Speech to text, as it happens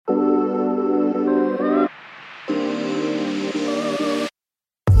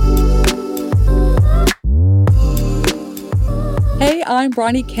Hi, I'm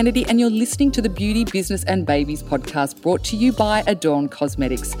Bryony Kennedy and you're listening to the Beauty, Business and Babies podcast brought to you by Adorn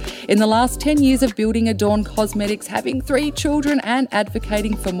Cosmetics. In the last 10 years of building Adorn Cosmetics, having 3 children and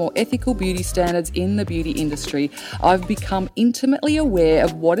advocating for more ethical beauty standards in the beauty industry, I've become intimately aware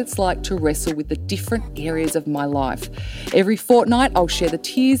of what it's like to wrestle with the different areas of my life. Every fortnight, I'll share the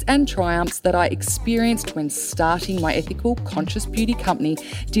tears and triumphs that I experienced when starting my ethical, conscious beauty company,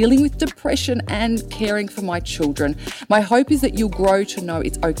 dealing with depression and caring for my children. My hope is that you'll grow to know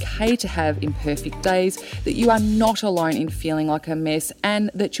it's okay to have imperfect days, that you are not alone in feeling like a mess,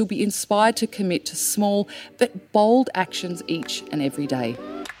 and that you'll be inspired to commit to small but bold actions each and every day.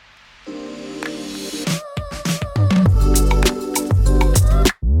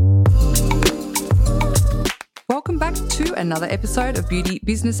 Welcome back to another episode of Beauty,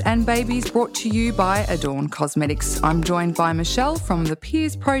 Business and Babies brought to you by Adorn Cosmetics. I'm joined by Michelle from the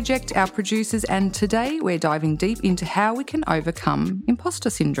Peers Project, our producers, and today we're diving deep into how we can overcome imposter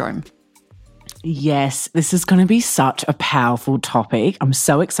syndrome. Yes, this is going to be such a powerful topic. I'm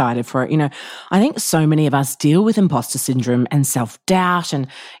so excited for it. I think so many of us deal with imposter syndrome and self-doubt and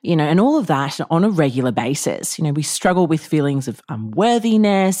all of that on a regular basis. We struggle with feelings of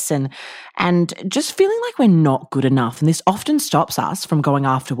unworthiness and just feeling like we're not good enough. And this often stops us from going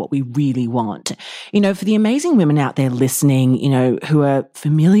after what we really want. For the amazing women out there listening, who are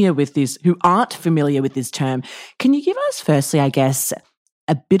familiar with this, who aren't familiar with this term, can you give us firstly, I guess,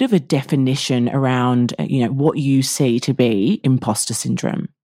 a bit of a definition around, what you see to be imposter syndrome?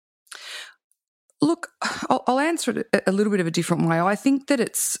 Look, I'll answer it a little bit of a different way. I think that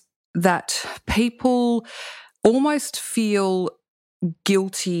it's that people almost feel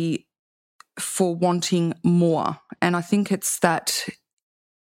guilty for wanting more. And I think it's that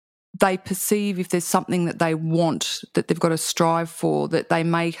they perceive if there's something that they want that they've got to strive for, that they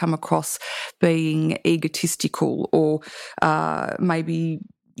may come across being egotistical or maybe,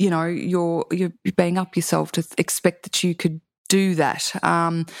 you're being up yourself to expect that you could do that.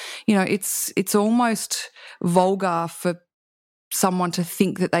 It's almost vulgar for someone to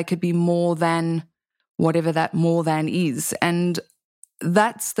think that they could be more than whatever that more than is. And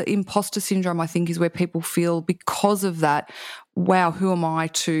that's the imposter syndrome, I think, is where people feel because of that, wow, who am I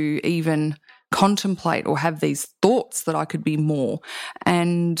to even contemplate or have these thoughts that I could be more?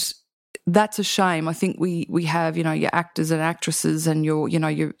 And that's a shame. I think we have, your actors and actresses and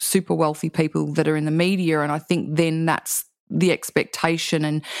your super wealthy people that are in the media, and I think then that's the expectation.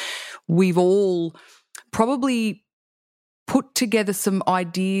 And we've all probably put together some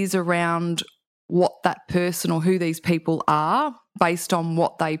ideas around what that person or who these people are based on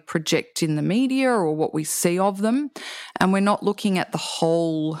what they project in the media or what we see of them. And we're not looking at the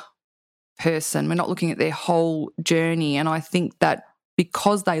whole person. We're not looking at their whole journey. And I think that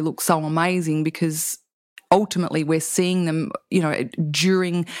because they look so amazing, because ultimately we're seeing them,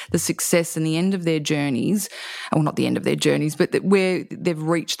 during the success and the end of their journeys, well, not the end of their journeys, but where they've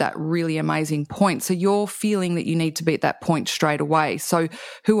reached that really amazing point. So you're feeling that you need to be at that point straight away. So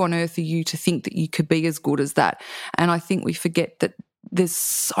who on earth are you to think that you could be as good as that? And I think we forget that there's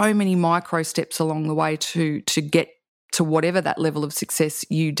so many micro steps along the way to get to whatever that level of success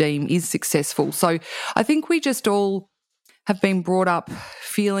you deem is successful. So I think we just all have been brought up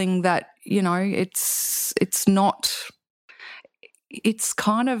feeling that, it's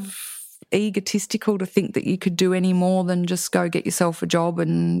kind of egotistical to think that you could do any more than just go get yourself a job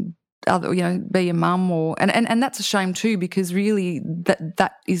and be a mum and that's a shame too, because really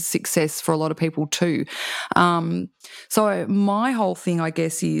that is success for a lot of people too. So my whole thing, I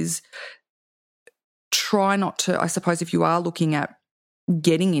guess, is try not to, I suppose, if you are looking at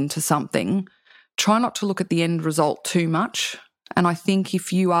getting into something, try not to look at the end result too much. And I think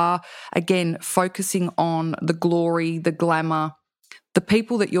if you are, again, focusing on the glory, the glamour, the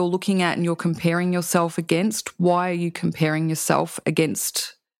people that you're looking at and you're comparing yourself against, why are you comparing yourself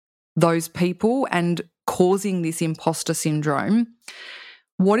against those people and causing this imposter syndrome?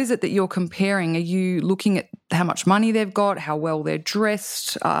 What is it that you're comparing? Are you looking at how much money they've got, how well they're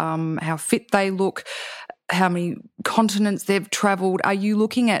dressed, how fit they look, how many continents they've travelled? Are you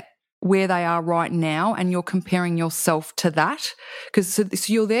looking at where they are right now and you're comparing yourself to that? Because so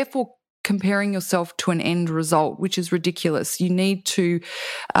you're therefore comparing yourself to an end result, which is ridiculous. You need to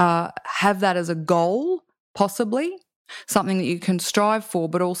have that as a goal, possibly, something that you can strive for,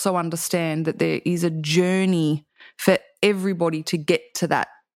 but also understand that there is a journey for everybody to get to that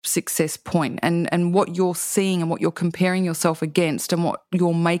success point. And what you're seeing and what you're comparing yourself against and what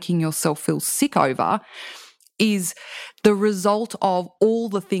you're making yourself feel sick over is the result of all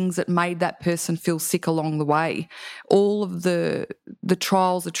the things that made that person feel sick along the way, all of the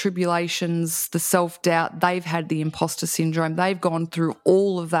trials, the tribulations, the self-doubt. They've had the imposter syndrome. They've gone through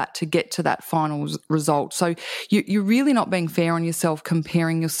all of that to get to that final result. So you're really not being fair on yourself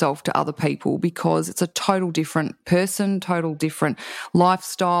comparing yourself to other people, because it's a total different person, total different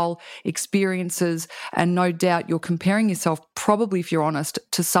lifestyle, experiences, and no doubt you're comparing yourself, probably if you're honest,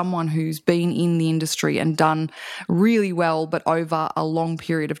 to someone who's been in the industry and done really well, but over a long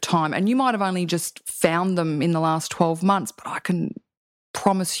period of time. And you might have only just found them in the last 12 months, but I can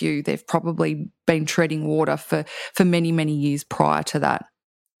promise you they've probably been treading water for many, many years prior to that.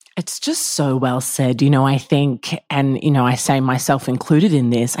 It's just so well said. I think, and, I say myself included in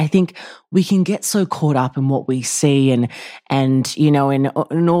this, I think we can get so caught up in what we see and in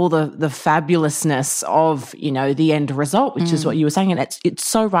all the fabulousness of, the end result, which is what you were saying. And it's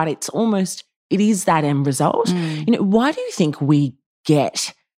so right. It is that end result. Why do you think we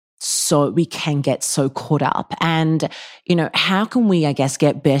can get so caught up? And, how can we, I guess,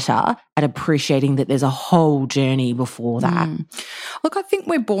 get better at appreciating that there's a whole journey before that? Look, I think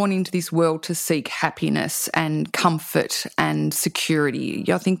we're born into this world to seek happiness and comfort and security.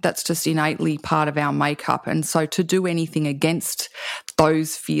 I think that's just innately part of our makeup. And so to do anything against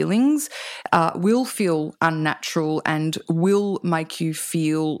those feelings will feel unnatural and will make you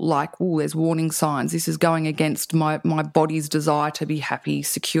feel like, oh, there's warning signs. This is going against my body's desire to be happy,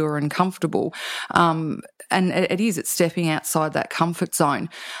 secure and comfortable. And it's stepping outside that comfort zone.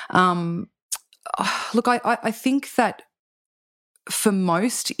 Look, I think that for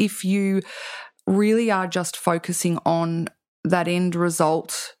most, if you really are just focusing on that end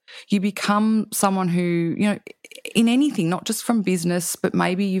result, you become someone who, in anything, not just from business, but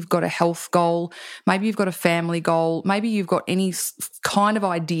maybe you've got a health goal, maybe you've got a family goal, maybe you've got any kind of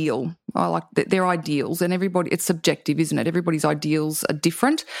ideal. I like that they're ideals, and it's subjective, isn't it? Everybody's ideals are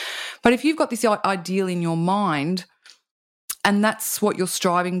different. But if you've got this ideal in your mind and that's what you're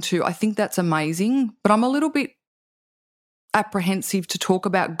striving to, I think that's amazing. But I'm a little bit apprehensive to talk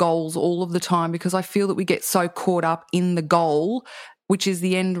about goals all of the time, because I feel that we get so caught up in the goal, which is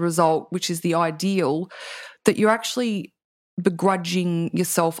the end result, which is the ideal, that you're actually begrudging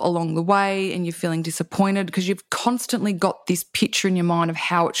yourself along the way and you're feeling disappointed because you've constantly got this picture in your mind of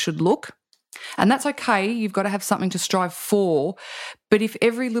how it should look. And that's okay. You've got to have something to strive for. But if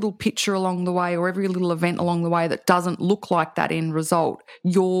every little picture along the way or every little event along the way that doesn't look like that end result,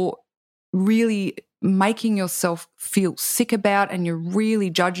 you're really making yourself feel sick about, and you're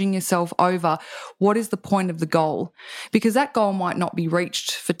really judging yourself over what is the point of the goal, because that goal might not be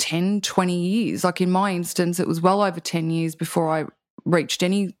reached for 10, 20 years. Like in my instance, it was well over 10 years before I reached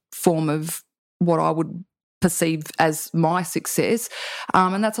any form of what I would perceive as my success,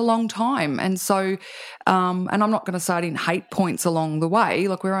 and that's a long time. And so, and I'm not going to say I didn't hate points along the way,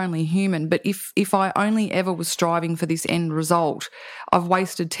 like we're only human, but if I only ever was striving for this end result, I've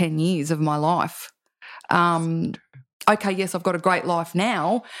wasted 10 years of my life. Okay, yes, I've got a great life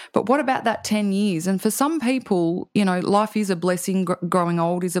now, but what about that 10 years? And for some people, life is a blessing, growing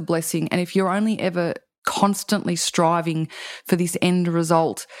old is a blessing, and if you're only ever constantly striving for this end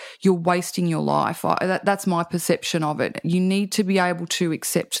result, you're wasting your life. That's my perception of it. You need to be able to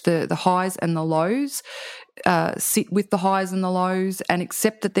accept the highs and the lows, sit with the highs and the lows, and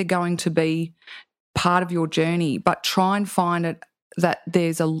accept that they're going to be part of your journey, but try and find it that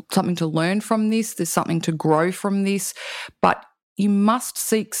there's something to learn from this, there's something to grow from this, but you must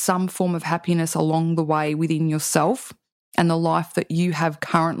seek some form of happiness along the way within yourself and the life that you have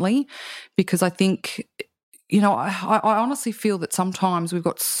currently, because I think, I honestly feel that sometimes we've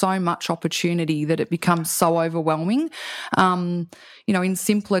got so much opportunity that it becomes so overwhelming. In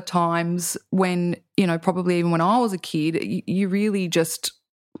simpler times when, probably even when I was a kid, you really just,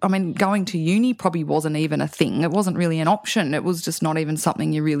 going to uni probably wasn't even a thing. It wasn't really an option. It was just not even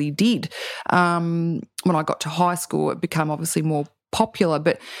something you really did. When I got to high school, it became obviously more popular,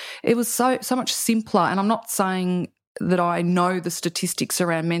 but it was so much simpler. And I'm not saying that I know the statistics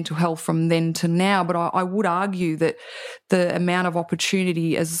around mental health from then to now, but I would argue that the amount of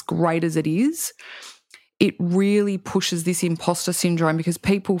opportunity, as great as it is, it really pushes this imposter syndrome, because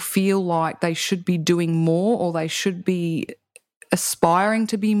people feel like they should be doing more, or they should be aspiring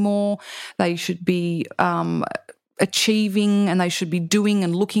to be more, they should be achieving, and they should be doing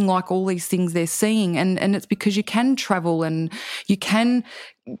and looking like all these things they're seeing. And it's because you can travel and you can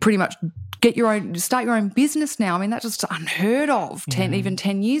pretty much start your own business now. That's just unheard of even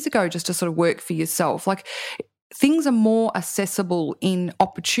 10 years ago, just to sort of work for yourself. Like, things are more accessible in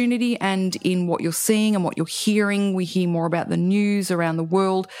opportunity and in what you're seeing and what you're hearing. We hear more about the news around the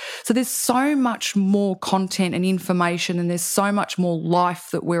world. So there's so much more content and information, and there's so much more life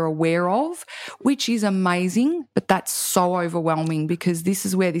that we're aware of, which is amazing, but that's so overwhelming, because this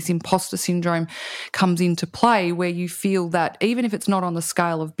is where this imposter syndrome comes into play, where you feel that even if it's not on the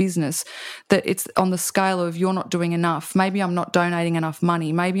scale of business, that it's on the scale of you're not doing enough. Maybe I'm not donating enough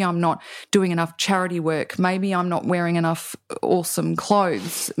money. Maybe I'm not doing enough charity work. Maybe I'm not wearing enough awesome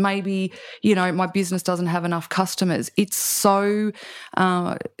clothes. Maybe, my business doesn't have enough customers. It's so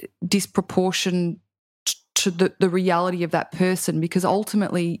disproportionate to the reality of that person, because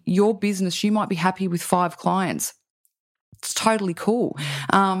ultimately your business, you might be happy with 5 clients. It's totally cool.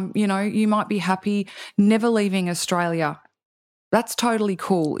 You might be happy never leaving Australia. That's totally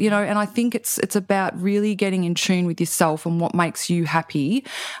cool, and I think it's about really getting in tune with yourself and what makes you happy,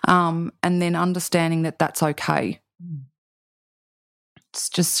 and then understanding that that's okay. It's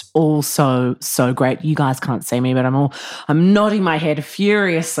just all so great. You guys can't see me, but I'm nodding my head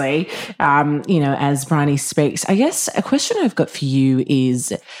furiously, as Bryony speaks. I guess a question I've got for you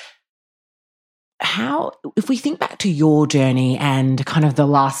is, how, if we think back to your journey and kind of the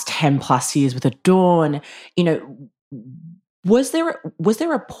last 10 plus years with Adorn, was there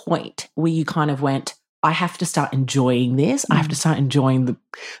a point where you kind of went, I have to start enjoying this. I have to start enjoying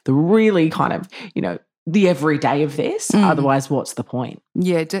the really kind of, the everyday of this. Otherwise, what's the point?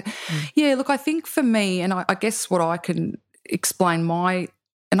 Yeah. Look, I think for me, and I guess what I can explain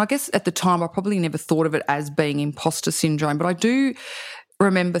and I guess at the time I probably never thought of it as being imposter syndrome, but I do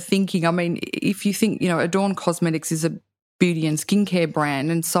remember thinking, if you think, Adorn Cosmetics is a beauty and skincare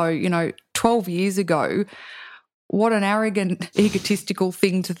brand. And so, 12 years ago, what an arrogant, egotistical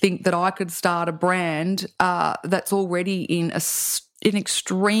thing to think that I could start a brand that's already in an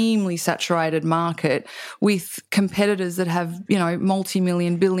extremely saturated market with competitors that have,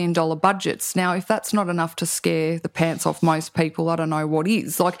 multi-million, billion-dollar budgets. Now, if that's not enough to scare the pants off most people, I don't know what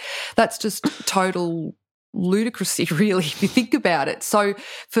is. Like, that's just total ludicrousy, really, if you think about it. So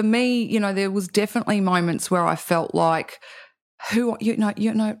for me, there was definitely moments where I felt like, you're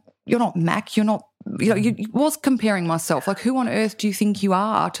not Mac, you're not, was comparing myself. Like, who on earth do you think you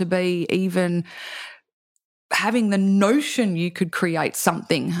are to be even having the notion you could create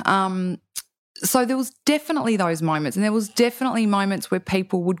something? So there was definitely those moments, and there was definitely moments where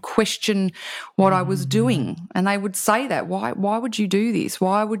people would question what I was doing, and they would say that, why would you do this?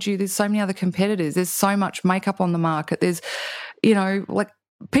 There's so many other competitors. There's so much makeup on the market. There's,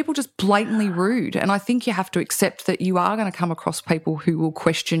 people just blatantly rude. And I think you have to accept that you are going to come across people who will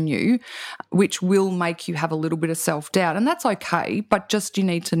question you, which will make you have a little bit of self-doubt. And that's okay, but just you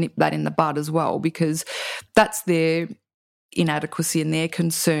need to nip that in the bud as well, because that's their inadequacy and their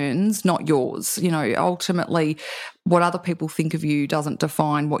concerns, not yours. Ultimately, what other people think of you doesn't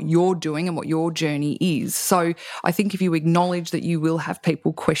define what you're doing and what your journey is. So I think if you acknowledge that you will have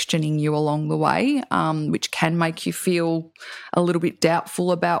people questioning you along the way, which can make you feel a little bit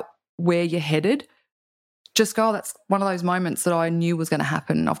doubtful about where you're headed, just go, that's one of those moments that I knew was going to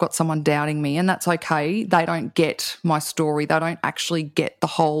happen. I've got someone doubting me, and that's okay. They don't get my story. They don't actually get the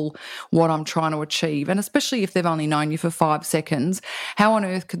whole what I'm trying to achieve. And especially if they've only known you for 5 seconds, how on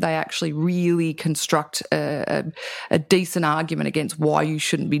earth could they actually really construct a decent argument against why you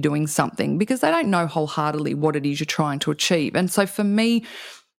shouldn't be doing something? Because they don't know wholeheartedly what it is you're trying to achieve. And so for me,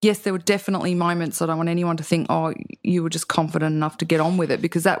 yes, there were definitely moments I don't want anyone to think, oh, you were just confident enough to get on with it,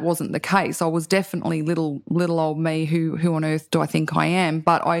 because that wasn't the case. I was definitely little old me, who on earth do I think I am?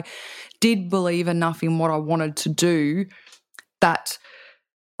 But I did believe enough in what I wanted to do that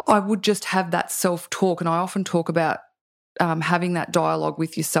I would just have that self-talk. And I often talk about having that dialogue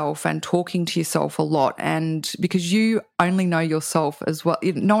with yourself and talking to yourself a lot, and because you only know yourself as well,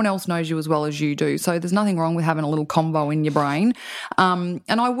 no one else knows you as well as you do, so there's nothing wrong with having a little convo in your brain, and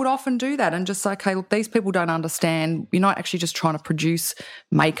I would often do that and just say, okay, look, these people don't understand. You're not actually just trying to produce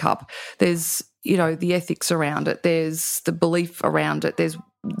makeup. There's the ethics around it, there's the belief around it, there's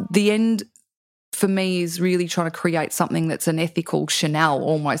the end. For me, is really trying to create something that's an ethical Chanel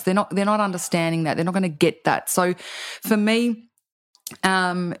almost. They're not understanding that. They're not going to get that. So for me,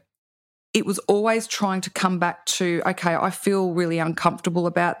 it was always trying to come back to, okay, I feel really uncomfortable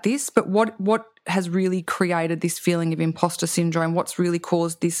about this, but what has really created this feeling of imposter syndrome? What's really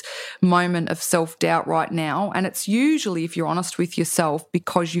caused this moment of self-doubt right now? And it's usually, if you're honest with yourself,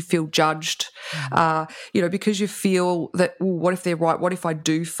 because you feel judged, because you feel that, well, what if they're right? What if I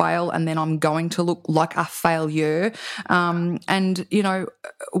do fail and then I'm going to look like a failure? What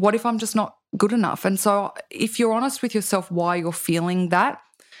if I'm just not good enough? And so if you're honest with yourself why you're feeling that,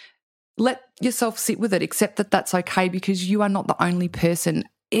 let yourself sit with it, accept that that's okay, because you are not the only person.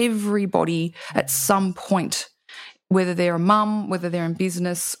 Everybody at some point, whether they're a mum, whether they're in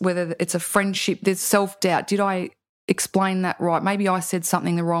business, whether it's a friendship, there's self-doubt. Did I explain that right? Maybe I said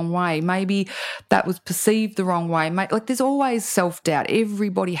something the wrong way. Maybe that was perceived the wrong way. Like, there's always self-doubt.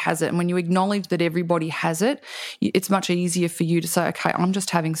 Everybody has it. And when you acknowledge that everybody has it, it's much easier for you to say, okay, I'm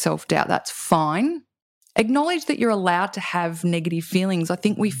just having self-doubt. That's fine. Acknowledge that you're allowed to have negative feelings. I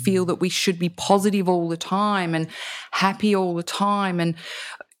think we feel that we should be positive all the time and happy all the time and,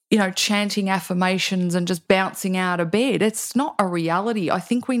 chanting affirmations and just bouncing out of bed. It's not a reality. I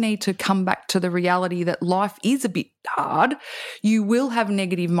think we need to come back to the reality that life is a bit hard. You will have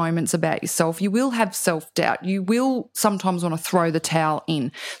negative moments about yourself. You will have self-doubt. You will sometimes want to throw the towel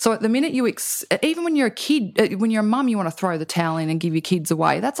in. So at the minute even when you're a kid, when you're a mum, you want to throw the towel in and give your kids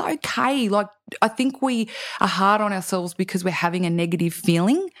away. That's okay. Like, I think we are hard on ourselves because we're having a negative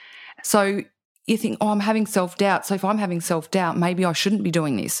feeling. So you think, I'm having self-doubt. So if I'm having self-doubt, maybe I shouldn't be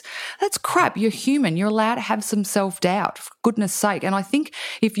doing this. That's crap. You're human. You're allowed to have some self-doubt, for goodness sake. And I think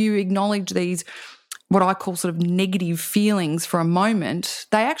if you acknowledge these, what I call sort of negative feelings for a moment,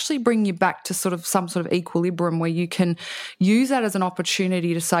 they actually bring you back to sort of some sort of equilibrium where you can use that as an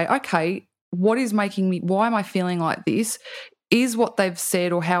opportunity to say, okay, why am I feeling like this? Is what they've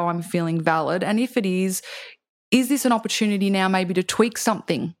said or how I'm feeling valid? And if it is this an opportunity now maybe to tweak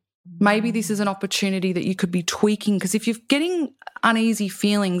something? Maybe this is an opportunity that you could be tweaking, because if you're getting uneasy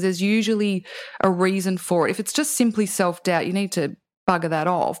feelings, there's usually a reason for it. If it's just simply self-doubt, you need to bugger that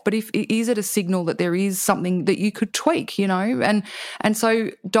off. But is it a signal that there is something that you could tweak, And so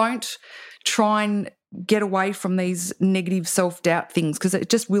don't try and get away from these negative self-doubt things, because it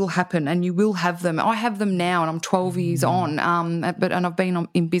just will happen and you will have them. I have them now and I'm 12 years on, and I've been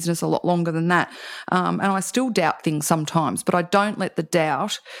in business a lot longer than that. And I still doubt things sometimes, but I don't let the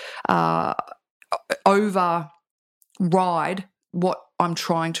doubt override what I'm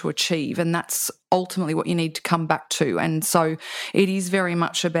trying to achieve. And that's ultimately what you need to come back to. And so it is very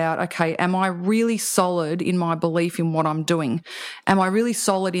much about, okay, am I really solid in my belief in what I'm doing? Am I really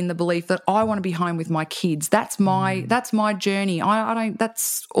solid in the belief that I want to be home with my kids? That's my journey.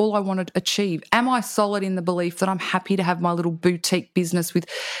 That's all I want to achieve. Am I solid in the belief that I'm happy to have my little boutique business with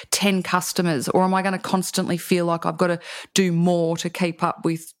 10 customers? Or am I going to constantly feel like I've got to do more to keep up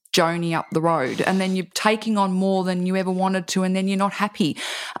with Joni up the road, and then you're taking on more than you ever wanted to, and then you're not happy?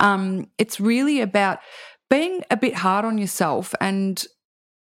 It's really about being a bit hard on yourself and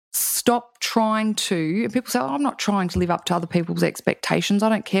stop trying to. People say, I'm not trying to live up to other people's expectations. I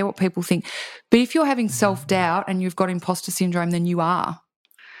don't care what people think. But if you're having self-doubt and you've got imposter syndrome, then you are.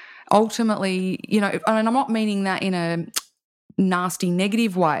 Ultimately, and I'm not meaning that in a nasty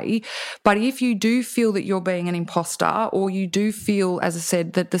negative way, but if you do feel that you're being an imposter, or you do feel, as I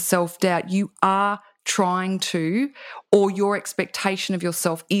said, that the self-doubt, you are trying to, or your expectation of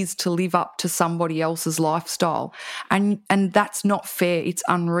yourself is to live up to somebody else's lifestyle, and that's not fair. It's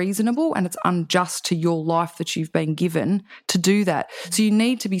unreasonable and it's unjust to your life that you've been given to do that. So you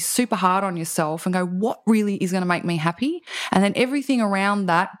need to be super hard on yourself and go, what really is going to make me happy? And then everything around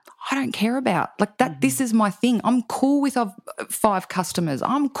that, I don't care about. Like that, this is my thing. I'm cool with 5 customers.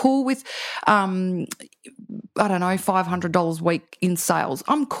 I'm cool with, $500 a week in sales.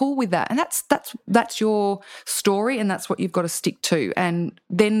 I'm cool with that. And that's your story, and that's what you've got to stick to. And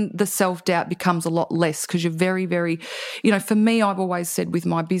then the self-doubt becomes a lot less, because you're very, very, for me, I've always said with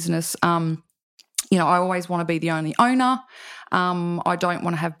my business, I always want to be the only owner. I don't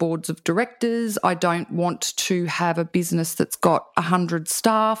want to have boards of directors. I don't want to have a business that's got 100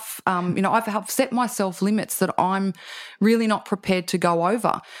 staff. I've set myself limits that I'm really not prepared to go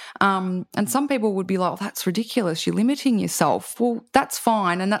over. And some people would be like, oh, that's ridiculous. You're limiting yourself. Well, that's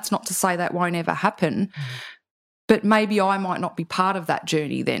fine. And that's not to say that won't ever happen. But maybe I might not be part of that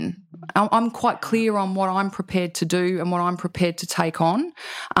journey then. I'm quite clear on what I'm prepared to do and what I'm prepared to take on,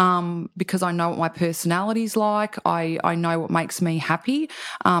 because I know what my personality's like. I know what makes me happy,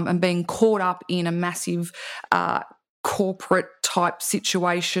 and being caught up in a massive corporate type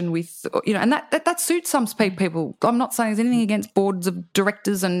situation with, and that suits some people. I'm not saying there's anything against boards of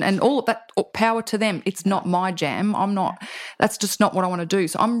directors and all of that, power to them. It's not my jam. That's just not what I want to do.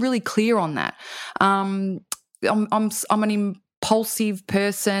 So I'm really clear on that. I'm an impulsive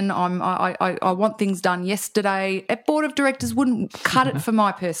person. I want things done yesterday. A board of directors wouldn't cut it for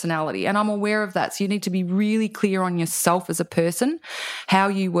my personality, and I'm aware of that. So you need to be really clear on yourself as a person, how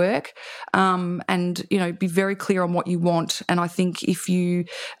you work, and be very clear on what you want. And I think if you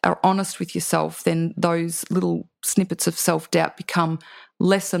are honest with yourself, then those little snippets of self-doubt become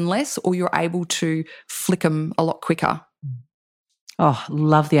less and less, or you're able to flick them a lot quicker. Oh,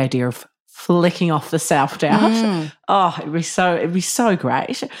 love the idea of flicking off the self-doubt. Oh, it'd be so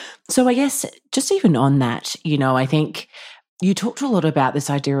great. So I guess just even on that, I think you talked a lot about this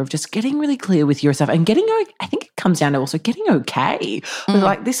idea of just getting really clear with yourself and I think it comes down to also getting okay.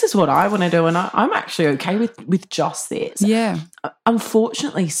 Like, this is what I want to do and I'm actually okay with just this. Yeah.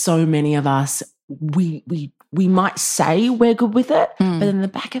 Unfortunately, so many of us, we might say we're good with it, but in the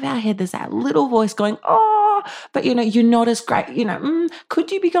back of our head, there's that little voice going, but you're not as great.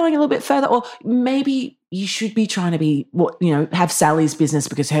 Could you be going a little bit further? Or maybe you should be trying to be have Sally's business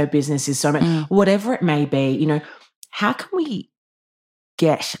because her business is so much, whatever it may be, how can we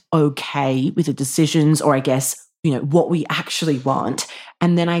get okay with the decisions or I guess, what we actually want?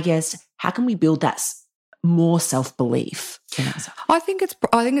 And then I guess, how can we build that more self-belief in ourselves? I think it's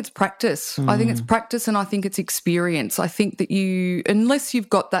practice. I think it's practice and I think it's experience. I think that unless you've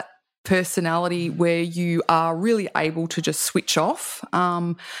got that personality where you are really able to just switch off,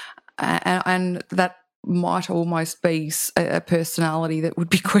 and that might almost be a personality that would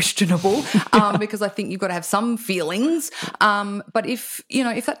be questionable, because I think you've got to have some feelings. But if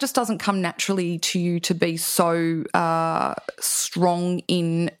that just doesn't come naturally to you to be so strong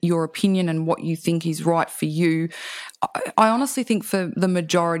in your opinion and what you think is right for you, I honestly think for the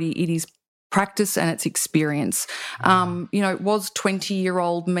majority it is practice and it's experience. Was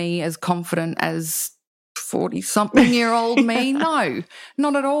 20-year-old me as confident as 40-something-year-old me? No,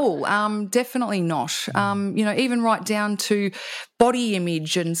 not at all. Definitely not. Even right down to body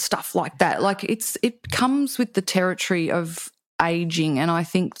image and stuff like that. Like it comes with the territory of aging, and I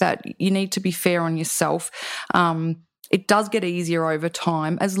think that you need to be fair on yourself. It does get easier over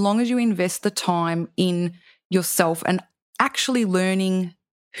time as long as you invest the time in yourself and actually learning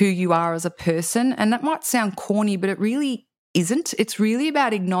who you are as a person. And that might sound corny, but it really isn't. It's really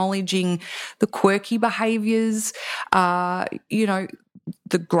about acknowledging the quirky behaviours, the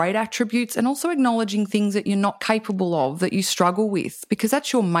great attributes, and also acknowledging things that you're not capable of, that you struggle with, because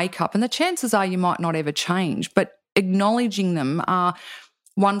that's your makeup. And the chances are you might not ever change, but acknowledging them are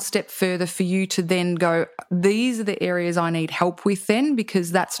one step further for you to then go, these are the areas I need help with then,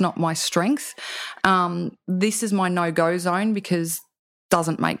 because that's not my strength. This is my no-go zone because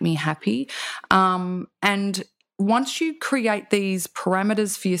doesn't make me happy. And once you create these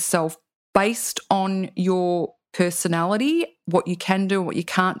parameters for yourself based on your personality, what you can do, what you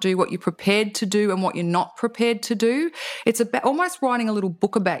can't do, what you're prepared to do and what you're not prepared to do, it's about almost writing a little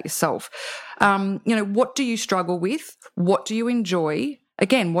book about yourself. What do you struggle with? What do you enjoy?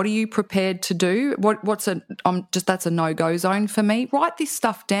 Again, what are you prepared to do? That's a no-go zone for me. Write this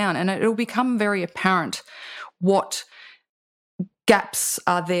stuff down and it'll become very apparent what gaps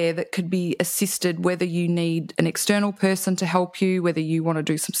are there that could be assisted, whether you need an external person to help you, whether you want to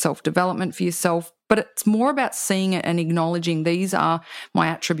do some self-development for yourself. But it's more about seeing it and acknowledging these are my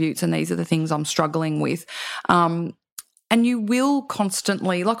attributes and these are the things I'm struggling with. And you will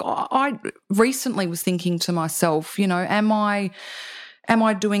constantly, like I recently was thinking to myself, am I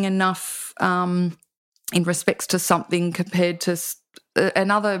doing enough in respects to something compared to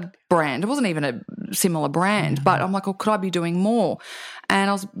another brand? It wasn't even a similar brand, but I'm like, could I be doing more? And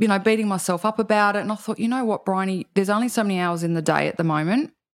I was, beating myself up about it. And I thought, you know what, Bryony, there's only so many hours in the day at the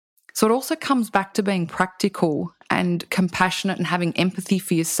moment. So it also comes back to being practical and compassionate and having empathy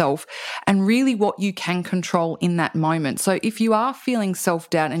for yourself and really what you can control in that moment. So if you are feeling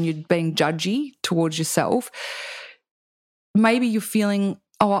self-doubt and you're being judgy towards yourself, maybe you're feeling,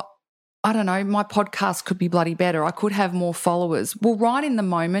 I don't know, my podcast could be bloody better. I could have more followers. Well, right in the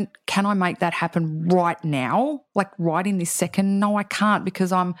moment, can I make that happen right now? Like right in this second? No, I can't,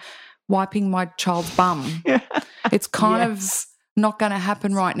 because I'm wiping my child's bum. It's kind of not going to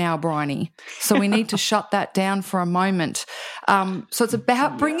happen right now, Bryony. So we need to shut that down for a moment. So it's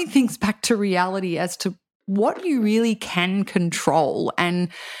about bringing things back to reality as to what you really can control and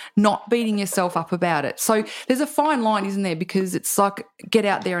not beating yourself up about it. So there's a fine line, isn't there? Because it's like get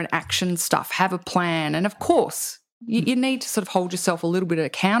out there and action stuff, have a plan. And of course, you need to sort of hold yourself a little bit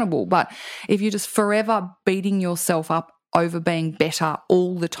accountable. But if you're just forever beating yourself up over being better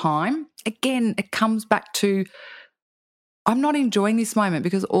all the time, again, it comes back to I'm not enjoying this moment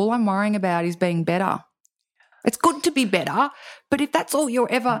because all I'm worrying about is being better. It's good to be better, but if that's all you're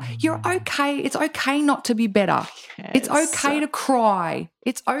okay. It's okay not to be better. It's okay to cry.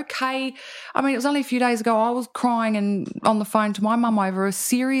 It's okay. I mean, it was only a few days ago I was crying and on the phone to my mum over a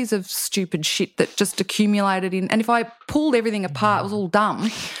series of stupid shit that just accumulated in. And if I pulled everything apart, it was all dumb.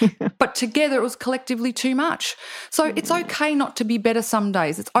 But together it was collectively too much. So it's okay not to be better some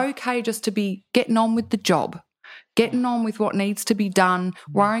days. It's okay just to be getting on with the job. getting on with what needs to be done,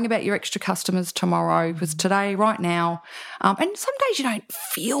 worrying about your extra customers tomorrow, because today, right now, and some days you don't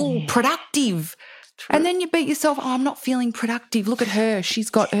feel productive. True. And then you beat yourself, I'm not feeling productive. Look at her.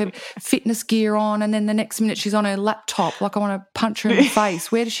 She's got her fitness gear on, and then the next minute she's on her laptop. Like, I want to punch her in the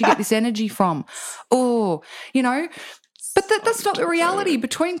face. Where does she get this energy from? Oh, But that's not the reality.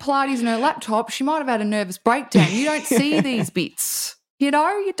 Between Pilates and her laptop, she might have had a nervous breakdown. You don't see these bits. You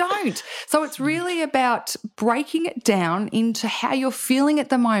don't. So it's really about breaking it down into how you're feeling at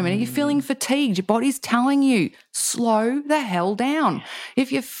the moment. Are you feeling fatigued? Your body's telling you, slow the hell down.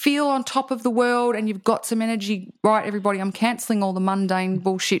 If you feel on top of the world and you've got some energy, right, everybody, I'm cancelling all the mundane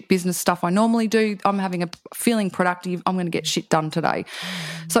bullshit business stuff I normally do. I'm having a feeling productive. I'm going to get shit done today.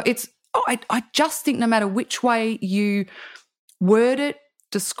 So I just think no matter which way you word it,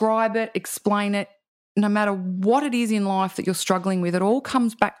 describe it, explain it, no matter what it is in life that you're struggling with, it all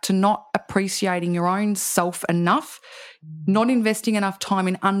comes back to not appreciating your own self enough, not investing enough time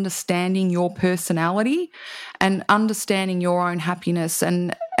in understanding your personality and understanding your own happiness.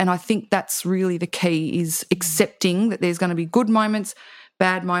 And I think that's really the key, is accepting that there's going to be good moments,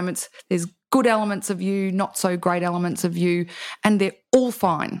 bad moments, there's good elements of you, not so great elements of you, and they're all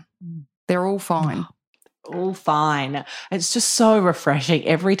fine. They're all fine. All fine. It's just so refreshing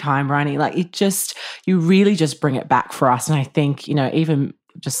every time, Bryony. Like, you really just bring it back for us. And I think, even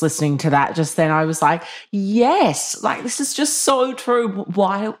just listening to that just then, I was like, yes, like, this is just so true.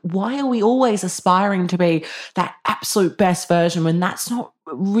 Why are we always aspiring to be that absolute best version when that's not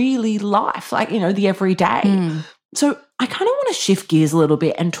really life, like, the everyday? So I kind of want to shift gears a little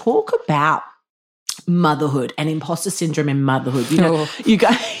bit and talk about motherhood and imposter syndrome in motherhood. You go,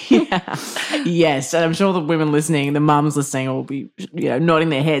 yeah, yes. And I'm sure the women listening, the mums listening, will be, nodding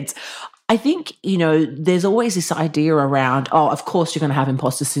their heads. I think, there's always this idea around, of course you're going to have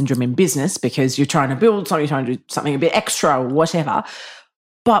imposter syndrome in business because you're trying to build something, you're trying to do something a bit extra or whatever.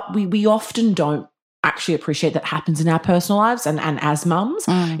 But we often don't actually appreciate that happens in our personal lives and as mums.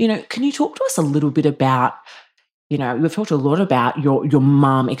 Can you talk to us a little bit about, we've talked a lot about your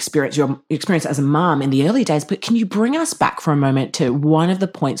mum experience, your experience as a mum in the early days, but can you bring us back for a moment to one of the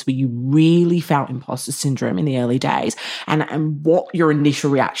points where you really felt imposter syndrome in the early days and what your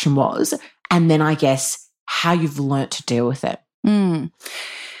initial reaction was, and then I guess how you've learnt to deal with it? I'm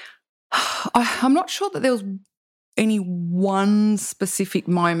not sure that there was any one specific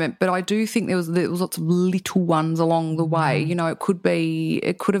moment, but I do think there was lots of little ones along the way. It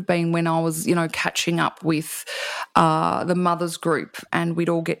could have been when I was, catching up with the mothers group, and we'd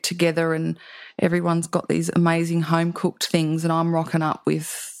all get together and everyone's got these amazing home cooked things, and I'm rocking up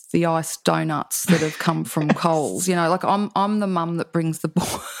with the iced donuts that have come from Coles. Like I'm the mum that brings the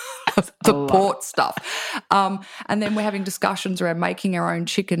port stuff, and then we're having discussions around making our own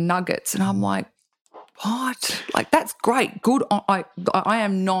chicken nuggets, and I'm like, what? Like, that's great. Good. I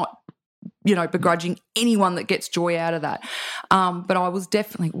am not, begrudging anyone that gets joy out of that. But I was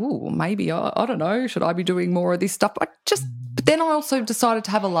definitely, maybe, I don't know, should I be doing more of this stuff? But then I also decided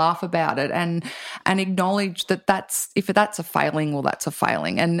to have a laugh about it and acknowledge that if that's a failing, well, that's a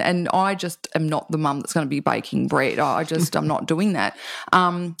failing. And I just am not the mum that's going to be baking bread. I'm not doing that.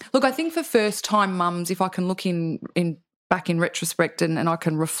 Look, I think for first-time mums, if I can look back in retrospect and I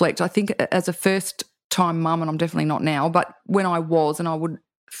can reflect, I think as a first time mum, and I'm definitely not now, but when I was, and I would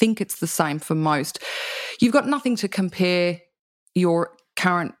think it's the same for most, you've got nothing to compare your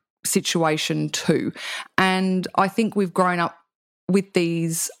current situation to. And I think we've grown up with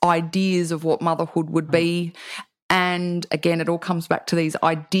these ideas of what motherhood would be. And again, it all comes back to these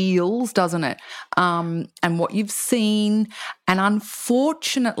ideals, doesn't it? And what you've seen. And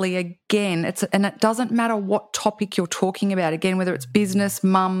unfortunately, again, it doesn't matter what topic you're talking about, again, whether it's business,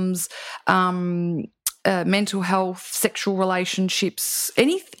 mums, mental health, sexual relationships,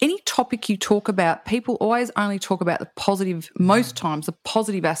 any topic you talk about, people always only talk about the positive, most times the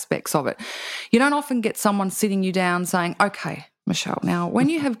positive aspects of it. You don't often get someone sitting you down saying, okay, Michelle, now when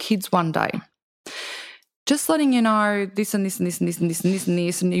you have kids one day, just letting you know this and this and this and this and this and this and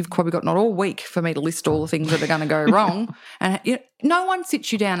this, and you've probably got not all week for me to list all the things that are going to go wrong. And no one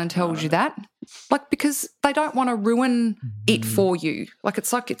sits you down and tells you that, like, because they don't want to ruin it for you. Like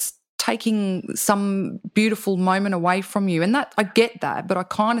it's taking some beautiful moment away from you. And that, I get that, but I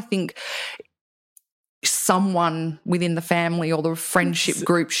kind of think someone within the family or the friendship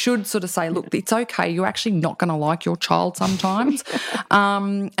group should sort of say, look, it's okay, you're actually not going to like your child sometimes,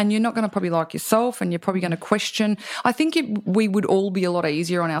 and you're not going to probably like yourself, and you're probably going to question. I think we would all be a lot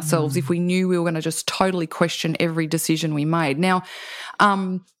easier on ourselves if we knew we were going to just totally question every decision we made. Now,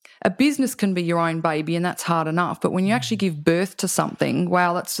 a business can be your own baby, and that's hard enough, but when you actually give birth to something,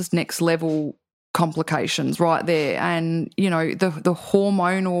 wow, that's just next level complications right there. And, you know, the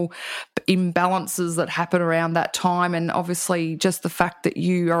hormonal imbalances that happen around that time, and obviously just the fact that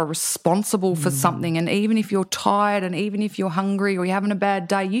you are responsible for something, and even if you're tired and even if you're hungry or you're having a bad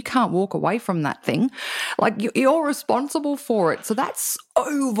day, you can't walk away from that thing. Like, you're responsible for it. So that's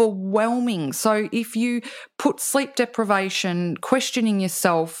overwhelming. So if you put sleep deprivation, questioning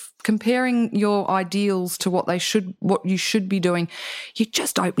yourself, comparing your ideals to what you should be doing, you're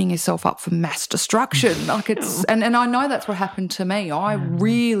just opening yourself up for mass destruction. Like, it's and I know that's what happened to me. I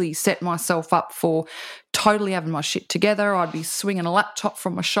really set myself up for totally having my shit together. I'd be swinging a laptop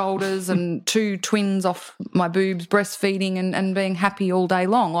from my shoulders and 2 twins off my boobs, breastfeeding and being happy all day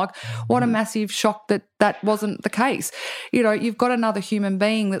long. Like, what a massive shock that wasn't the case. You know, you've got another human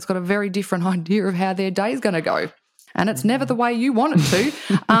being that's got a very different idea of how their day's going to go. And it's never the way you want it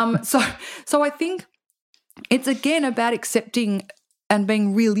to. So I think it's, again, about accepting and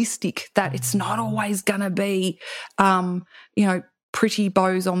being realistic that it's not always going to be, you know, pretty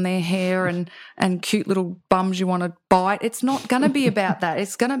bows on their hair and cute little bums you want to bite. It's not going to be about that.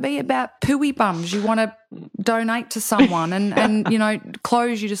 It's going to be about pooey bums you want to donate to someone, and you know,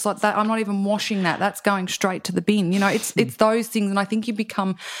 clothes you just like that. I'm not even washing that. That's going straight to the bin. You know, it's those things. And I think you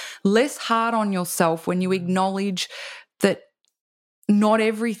become less hard on yourself when you acknowledge that not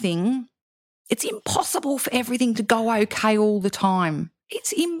everything, it's impossible for everything to go okay all the time.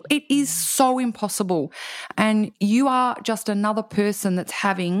 It is so impossible. And you are just another person that's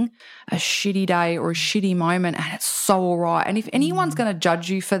having a shitty day or a shitty moment, and it's so all right. And if anyone's going to judge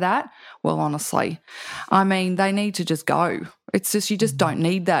you for that, well, honestly, I mean, they need to just go. It's just, you just don't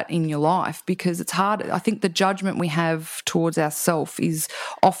need that in your life, because it's hard. I think the judgment we have towards ourselves is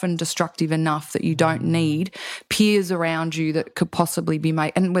often destructive enough that you don't need peers around you that could possibly be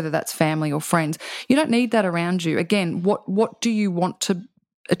made, and whether that's family or friends, you don't need that around you. Again, what do you want to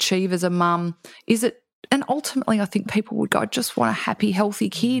achieve as a mum? Is it, and ultimately I think people would go, I just want a happy, healthy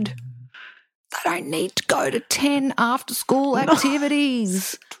kid. They don't need to go to 10 after school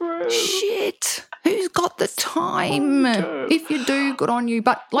activities. True. Shit. Who's got the time? If you do, good on you.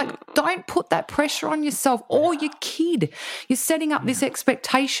 But, like, don't put that pressure on yourself or your kid. You're setting up this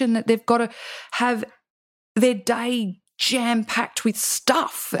expectation that they've got to have their day jam-packed with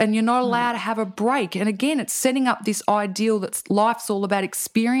stuff, and you're not allowed to have a break. And again, it's setting up this ideal that life's all about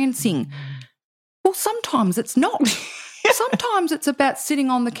experiencing. Well, sometimes it's not. Sometimes it's about sitting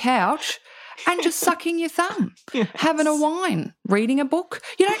on the couch and just sucking your thumb, having a wine, reading a book.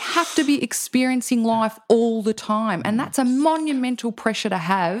 You don't have to be experiencing life all the time. And that's a monumental pressure to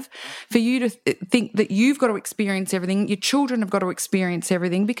have, for you to think that you've got to experience everything, your children have got to experience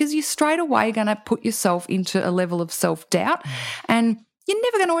everything, because you're straight away going to put yourself into a level of self-doubt, and you're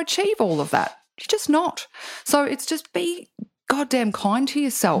never going to achieve all of that. You're just not. So it's just, be goddamn kind to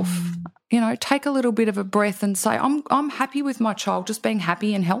yourself. You know, take a little bit of a breath and say, I'm happy with my child just being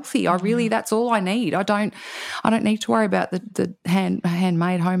happy and healthy. That's all I need. I don't need to worry about the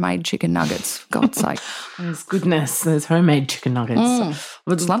homemade chicken nuggets, for God's sake. There's goodness, there's homemade chicken nuggets.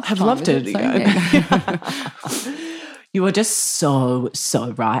 I've loved it. You are just so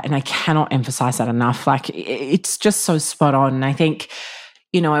right, and I cannot emphasize that enough. Like, it's just so spot on. And I think,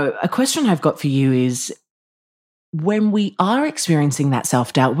 you know, a question I've got for you is, when we are experiencing that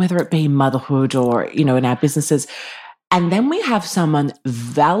self-doubt, whether it be motherhood or, you know, in our businesses, and then we have someone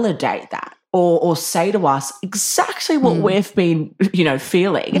validate that or say to us exactly what we've been, you know,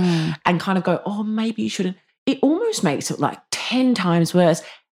 feeling, and kind of go, oh, maybe you shouldn't, it almost makes it like 10 times worse.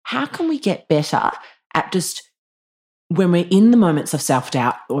 How can we get better at just, when we're in the moments of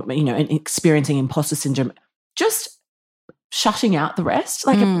self-doubt or, you know, and experiencing imposter syndrome, just shutting out the rest?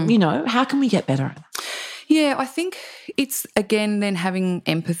 Like, you know, how can we get better at that? Yeah, I think it's, again, then having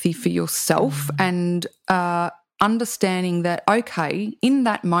empathy for yourself and understanding that, okay, in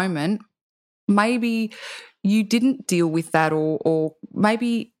that moment, maybe you didn't deal with that, or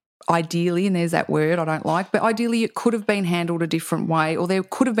maybe ideally, and there's that word I don't like, but ideally it could have been handled a different way, or there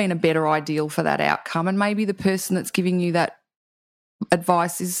could have been a better ideal for that outcome, and maybe the person that's giving you that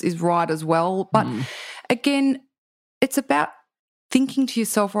advice is right as well. But again, it's about thinking to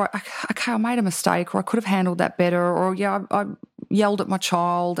yourself, right, okay, I made a mistake, or I could have handled that better, or I yelled at my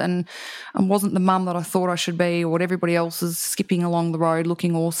child and wasn't the mum that I thought I should be, or what everybody else is skipping along the road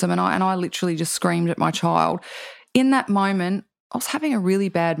looking awesome, and I literally just screamed at my child. In that moment, I was having a really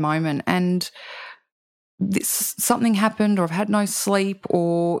bad moment, and something happened, or I've had no sleep,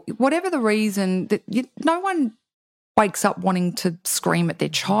 or whatever the reason, that no one wakes up wanting to scream at their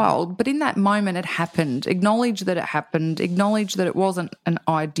child, but in that moment it happened. Acknowledge that it happened. Acknowledge that it wasn't an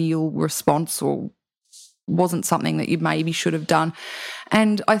ideal response, or wasn't something that you maybe should have done.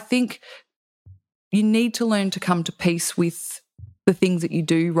 And I think you need to learn to come to peace with the things that you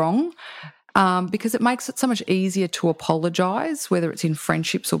do wrong, because it makes it so much easier to apologise, whether it's in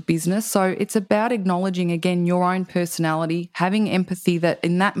friendships or business. So it's about acknowledging, again, your own personality, having empathy that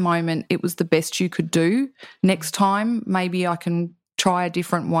in that moment it was the best you could do. Next time, maybe I can try a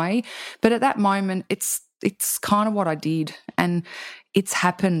different way. But at that moment, it's kind of what I did, and it's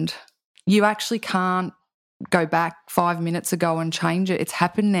happened. You actually can't go back 5 minutes ago and change it. It's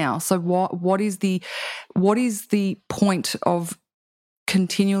happened now. So what is the point of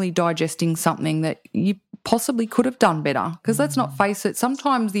continually digesting something that you possibly could have done better? Because let's not face it,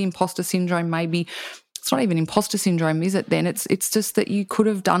 sometimes the imposter syndrome maybe it's not even imposter syndrome, is it then? It's just that you could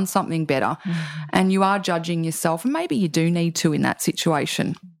have done something better, and you are judging yourself, and maybe you do need to in that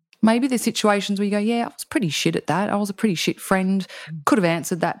situation. Maybe there's situations where you go, yeah, I was pretty shit at that. I was a pretty shit friend, could have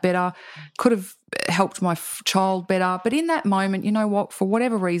answered that better, could have helped my child better. But in that moment, you know what, for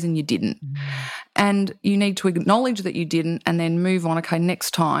whatever reason you didn't. And you need to acknowledge that you didn't and then move on. Okay,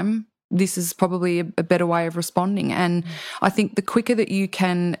 next time, this is probably a better way of responding. And I think the quicker that you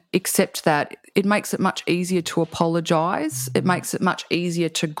can accept that, it makes it much easier to apologise. It makes it much easier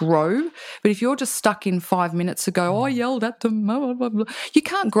to grow. But if you're just stuck in 5 minutes ago, oh, I yelled at them, blah, blah, blah, you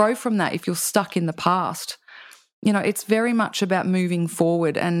can't grow from that if you're stuck in the past. You know, it's very much about moving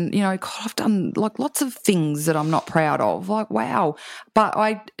forward. And, you know, God, I've done like lots of things that I'm not proud of. Like, wow.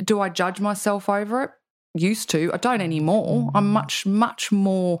 But do I judge myself over it? Used to. I don't anymore. I'm much, much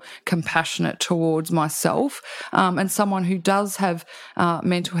more compassionate towards myself, and someone who does have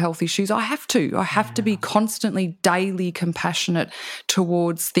mental health issues. I have to be constantly, daily compassionate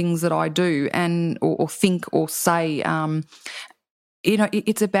towards things that I do and or think or say. You know,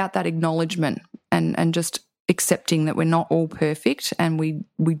 it's about that acknowledgement and just accepting that we're not all perfect and we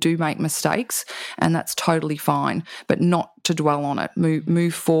do make mistakes, and that's totally fine, but not to dwell on it.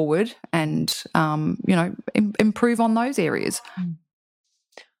 Move forward and, you know, improve on those areas.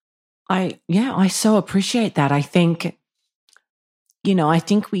 I so appreciate that. I think, you know,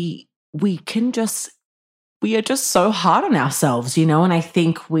 we are just so hard on ourselves, you know, and I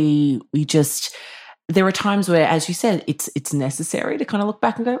think we just, there are times where, as you said, it's necessary to kind of look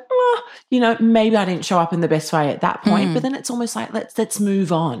back and go, oh, you know, maybe I didn't show up in the best way at that point, but then it's almost like let's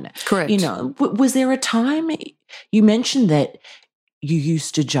move on. Correct. You know, was there a time you mentioned that you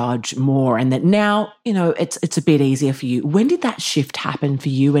used to judge more and that now, you know, it's a bit easier for you? When did that shift happen for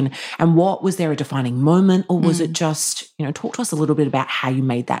you, and what was there a defining moment, or was it just, you know, talk to us a little bit about how you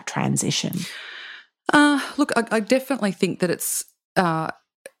made that transition? Look, I definitely think that it's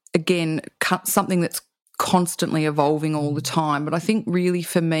again, something that's constantly evolving all the time. But I think really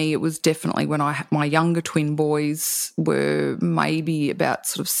for me, it was definitely when my younger twin boys were maybe about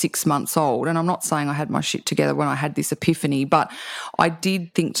sort of 6 months old. And I'm not saying I had my shit together when I had this epiphany, but I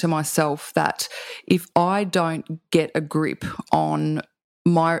did think to myself that if I don't get a grip on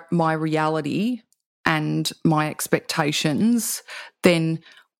my reality and my expectations, then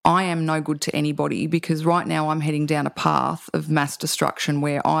I am no good to anybody, because right now I'm heading down a path of mass destruction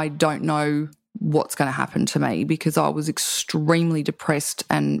where I don't know what's going to happen to me, because I was extremely depressed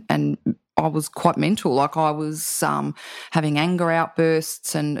and I was quite mental. Like I was having anger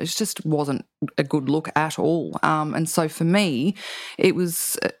outbursts, and it just wasn't a good look at all. And so for me, it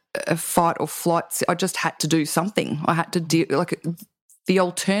was a fight or flight. I just had to do something. I had to deal, like the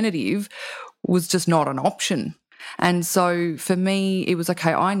alternative was just not an option. And so for me, it was,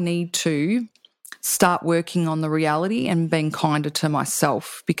 okay, I need to start working on the reality and being kinder to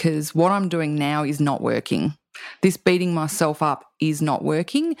myself, because what I'm doing now is not working. This beating myself up is not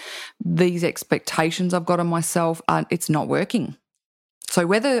working. These expectations I've got on myself, it's not working. So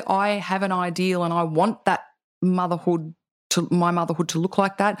whether I have an ideal and I want that my motherhood to look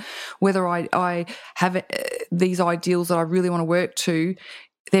like that, whether I have these ideals that I really want to work to,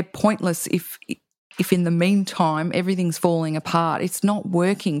 they're pointless if in the meantime everything's falling apart. It's not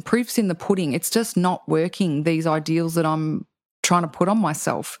working. Proof's in the pudding. It's just not working, these ideals that I'm trying to put on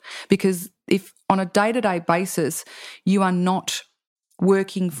myself. Because if on a day-to-day basis you are not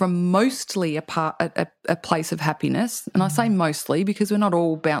working from mostly a place of happiness, and I say mostly because we're not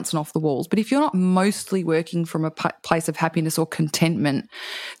all bouncing off the walls, but if you're not mostly working from a place of happiness or contentment,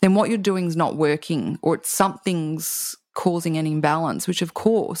 then what you're doing is not working, or it's something's causing an imbalance, which of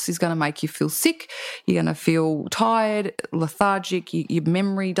course is going to make you feel sick. You're going to feel tired, lethargic, your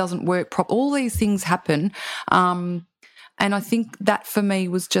memory doesn't work properly. All these things happen. And I think that for me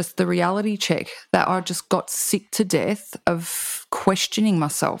was just the reality check, that I just got sick to death of questioning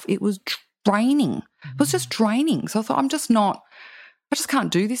myself. It was draining. It was just draining. So I thought, I just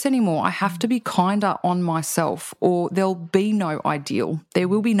can't do this anymore. I have to be kinder on myself, or there'll be no ideal. There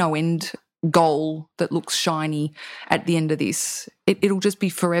will be no end goal that looks shiny at the end of this. It'll just be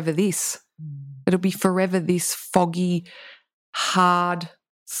forever this. It'll be forever this foggy, hard,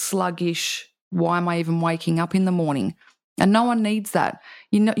 sluggish, why am I even waking up in the morning? And no one needs that.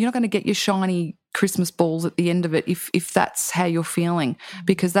 You're not going to get your shiny Christmas balls at the end of it if that's how you're feeling,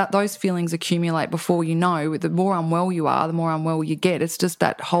 because those feelings accumulate before you know. The more unwell you are, the more unwell you get. It's just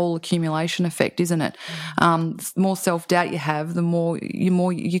that whole accumulation effect, isn't it? The more self-doubt you have, the more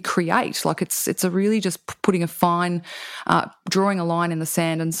you create. Like it's a really just putting a fine, drawing a line in the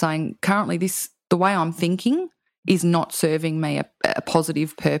sand and saying, currently the way I'm thinking is not serving me a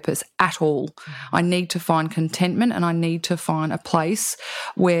positive purpose at all. I need to find contentment, and I need to find a place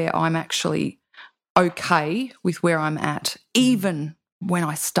where I'm actually okay with where I'm at, even when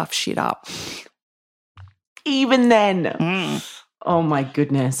I stuff shit up. Even then. Oh my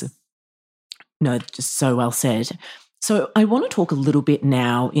goodness. No, just so well said. So I want to talk a little bit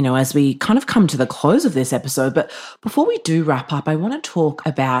now, as we kind of come to the close of this episode, but before we do wrap up, I want to talk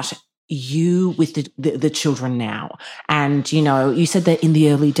about you with the children now. And, you said that in the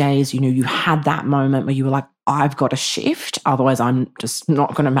early days, you had that moment where you were like, I've got to shift, otherwise I'm just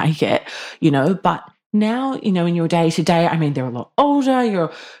not going to make it, but now, in your day-to-day, I mean, they're a lot older,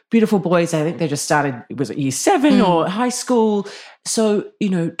 you're beautiful boys. I think they just started, was it year 7 or high school? So,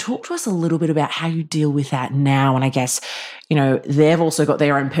 talk to us a little bit about how you deal with that now. And I guess, they've also got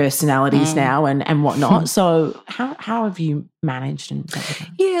their own personalities now and whatnot. So how have you managed?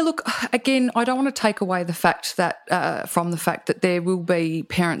 Yeah, look, again, I don't want to take away the fact that from the fact that there will be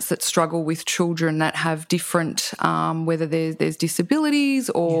parents that struggle with children that have different, whether there's disabilities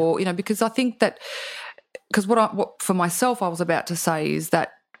or, because I think that, because what for myself I was about to say is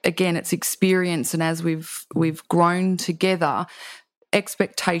that, again, it's experience, and as we've grown together,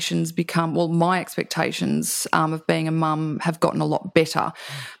 expectations become, my expectations of being a mum have gotten a lot better.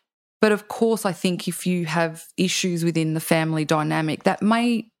 But of course, I think if you have issues within the family dynamic, that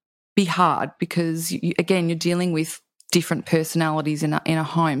may be hard because, again, you're dealing with different personalities in a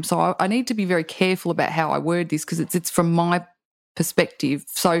home. So I need to be very careful about how I word this because it's from my perspective.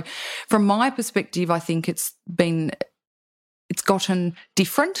 So from my perspective, I think it's gotten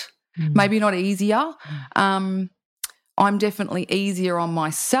different, maybe not easier. I'm definitely easier on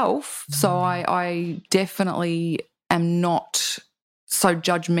myself, so I definitely am not so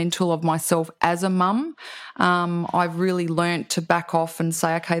judgmental of myself as a mum. I've really learnt to back off and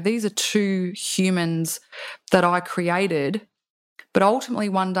say, okay, these are two humans that I created, but ultimately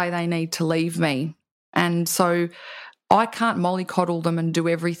one day they need to leave me. And so I can't mollycoddle them and do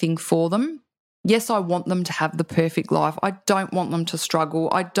everything for them. Yes, I want them to have the perfect life. I don't want them to struggle.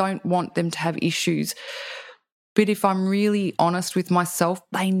 I don't want them to have issues. But if I'm really honest with myself,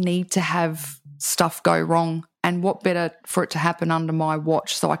 they need to have stuff go wrong. And what better for it to happen under my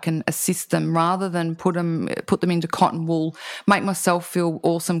watch so I can assist them rather than put them into cotton wool, make myself feel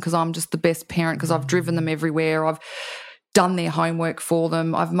awesome because I'm just the best parent because I've driven them everywhere. I've done their homework for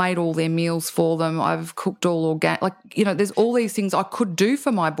them. I've made all their meals for them. I've cooked all organic. There's all these things I could do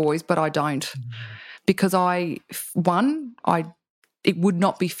for my boys, but I don't because it would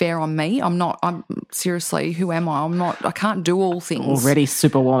not be fair on me. I'm seriously, who am I? I can't do all things. Already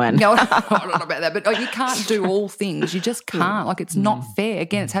superwoman. No, I don't know about that, but you can't do all things. You just can't. It's not fair.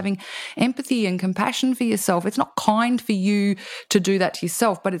 Again, it's having empathy and compassion for yourself. It's not kind for you to do that to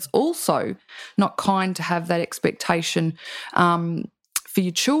yourself, but it's also not kind to have that expectation for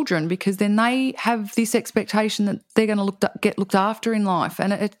your children because then they have this expectation that they're going to get looked after in life,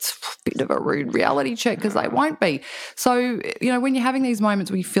 and it's a bit of a rude reality check because they won't be. So, when you're having these moments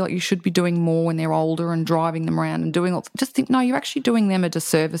where you feel like you should be doing more when they're older and driving them around and doing all, just think, no, you're actually doing them a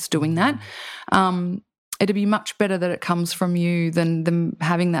disservice doing that. It'd be much better that it comes from you than them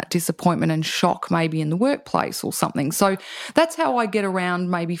having that disappointment and shock maybe in the workplace or something. So that's how I get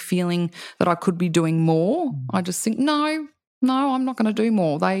around maybe feeling that I could be doing more. I just think, no, I'm not going to do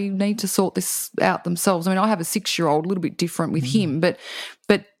more. They need to sort this out themselves. I mean, I have a 6-year-old, a little bit different with him, but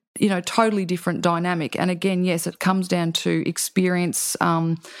totally different dynamic. And again, yes, it comes down to experience.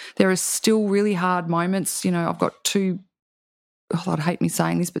 There are still really hard moments. I've got 2, I'd hate me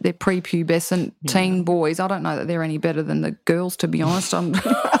saying this, but they're prepubescent teen boys. I don't know that they're any better than the girls, to be honest. I'm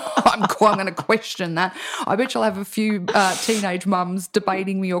going to question that. I bet you'll have a few teenage mums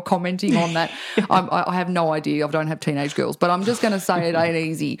debating me or commenting on that. I have no idea. I don't have teenage girls, but I'm just going to say it ain't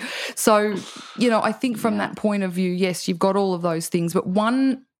easy. So, I think from that point of view, yes, you've got all of those things. But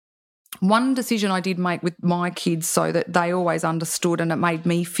one one decision I did make with my kids so that they always understood and it made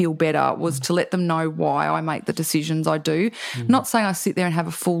me feel better was to let them know why I make the decisions I do. Not saying I sit there and have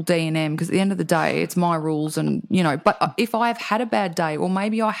a full D&M, because at the end of the day it's my rules and, but if I've had a bad day or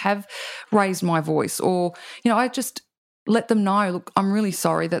maybe I have raised my voice or, I just let them know, look, I'm really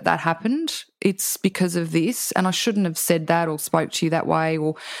sorry that happened. It's because of this and I shouldn't have said that or spoke to you that way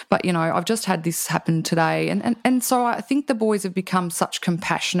but, I've just had this happen today. And so I think the boys have become such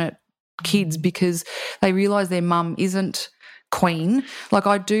compassionate kids because they realise their mum isn't queen. Like,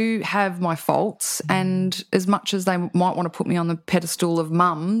 I do have my faults, and as much as they might want to put me on the pedestal of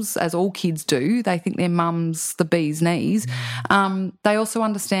mums, as all kids do, they think their mum's the bee's knees. They also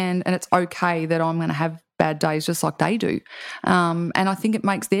understand, and it's okay that I'm going to have bad days just like they do. And I think it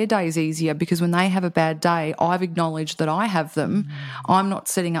makes their days easier because when they have a bad day, I've acknowledged that I have them. I'm not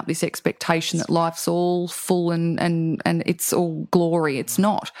setting up this expectation that life's all full and it's all glory. It's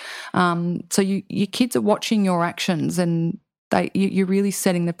not. So your kids are watching your actions and you're really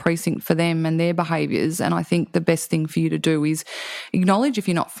setting the precinct for them and their behaviours, and I think the best thing for you to do is acknowledge if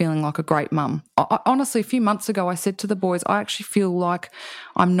you're not feeling like a great mum. Honestly, a few months ago I said to the boys, I actually feel like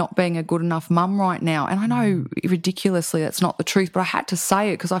I'm not being a good enough mum right now, and I know ridiculously that's not the truth, but I had to say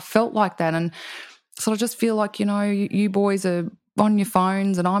it because I felt like that. And so I just feel like, you boys are on your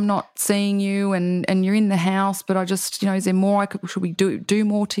phones and I'm not seeing you and you're in the house, but I just, is there more should we do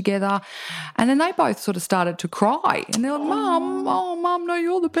more together? And then they both sort of started to cry and they're like, Mum, no,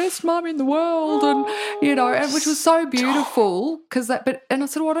 you're the best mum in the world. And, and which was so beautiful and I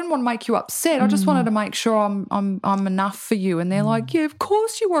said, well, I didn't want to make you upset. I just wanted to make sure I'm enough for you. And they're like, yeah, of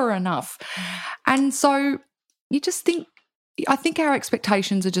course you were enough. And so you just think, I think our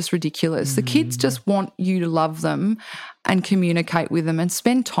expectations are just ridiculous. The kids just want you to love them and communicate with them and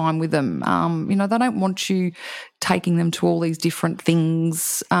spend time with them. They don't want you taking them to all these different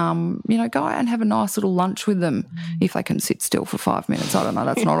things. Go out and have a nice little lunch with them if they can sit still for 5 minutes. I don't know,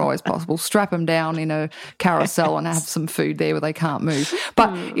 that's not always possible. Strap them down in a carousel and have some food there where they can't move.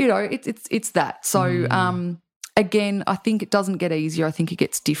 But, it's that. So, again, I think it doesn't get easier. I think it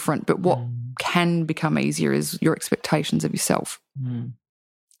gets different. But what can become easier is your expectations of yourself.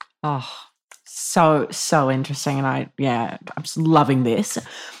 Oh, so interesting. And I'm just loving this.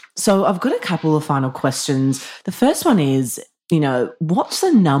 So I've got a couple of final questions. The first one is, what's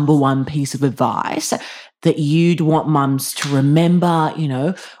the number one piece of advice that you'd want mums to remember,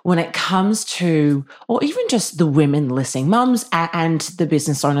 when it comes to, or even just the women listening, mums and the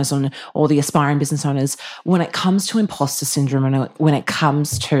business owners or the aspiring business owners, when it comes to imposter syndrome and when it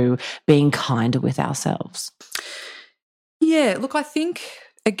comes to being kinder with ourselves? Yeah, look, I think,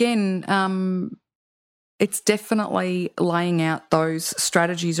 again, it's definitely laying out those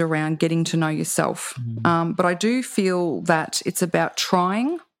strategies around getting to know yourself. But I do feel that it's about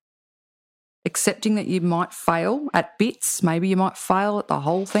trying, accepting that you might fail at bits. Maybe you might fail at the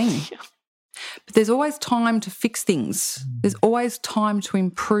whole thing. But there's always time to fix things. There's always time to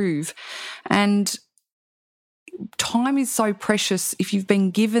improve. And time is so precious. If you've been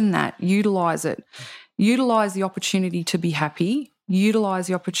given that, utilise it. Utilise the opportunity to be happy. Utilise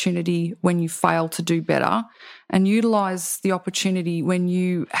the opportunity when you fail to do better, and utilise the opportunity when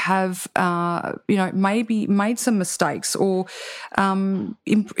you have, maybe made some mistakes or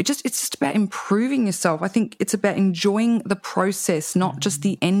it's just about improving yourself. I think it's about enjoying the process, not just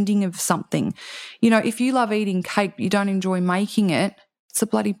the ending of something. If you love eating cake but you don't enjoy making it, it's the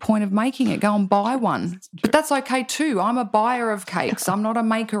bloody point of making it. Go and buy one. But that's okay too. I'm a buyer of cakes. I'm not a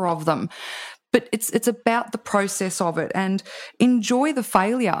maker of them. But it's about the process of it, and enjoy the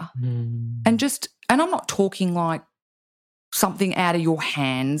failure. And I'm not talking like something out of your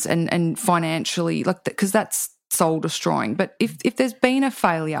hands and financially, like, because that's soul destroying. But if there's been a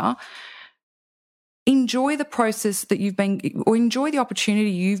failure, enjoy the process that or enjoy the opportunity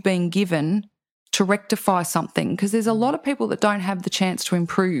you've been given to rectify something, because there's a lot of people that don't have the chance to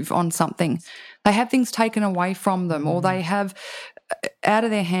improve on something. They have things taken away from them, or they have out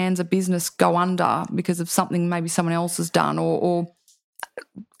of their hands a business go under because of something maybe someone else has done, or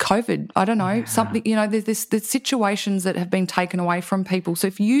COVID, I don't know, something, there's situations that have been taken away from people. So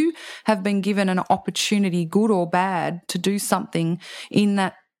if you have been given an opportunity, good or bad, to do something in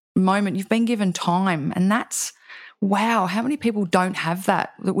that moment, you've been given time, and that's, wow, how many people don't have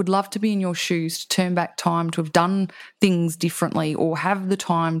that would love to be in your shoes, to turn back time, to have done things differently or have the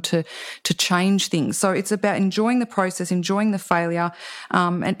time to change things. So it's about enjoying the process, enjoying the failure,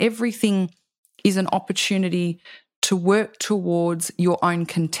 and everything is an opportunity to work towards your own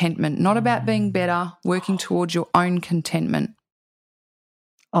contentment, not about being better, working towards your own contentment.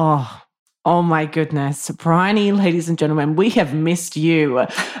 Oh, Oh my goodness. Bryony, ladies and gentlemen, we have missed you.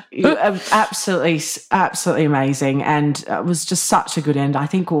 You are absolutely amazing. And it was just such a good end. I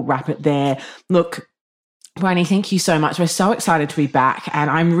think we'll wrap it there. Look, Bryony, thank you so much. We're so excited to be back.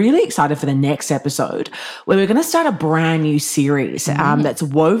 And I'm really excited for the next episode where we're going to start a brand new series that's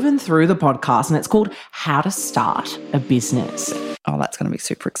woven through the podcast. And it's called How to Start a Business. Oh, that's going to be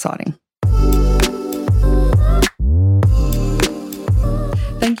super exciting.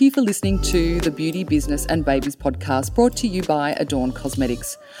 Thank you for listening to the Beauty, Business and Babies podcast brought to you by Adorn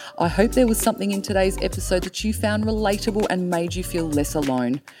Cosmetics. I hope there was something in today's episode that you found relatable and made you feel less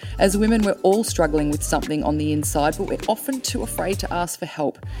alone. As women, we're all struggling with something on the inside, but we're often too afraid to ask for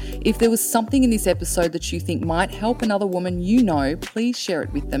help. If there was something in this episode that you think might help another woman you know, please share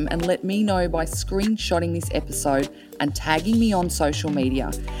it with them and let me know by screenshotting this episode and tagging me on social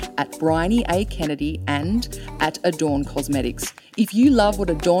media at Bryony A. Kennedy and at Adorn Cosmetics. If you love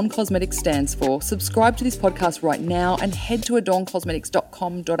what Adorn Cosmetics stands for, subscribe to this podcast right now and head to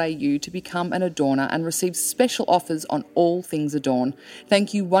adorncosmetics.com.au to become an Adorner and receive special offers on all things Adorn.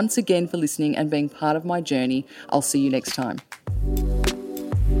 Thank you once again for listening and being part of my journey. I'll see you next time.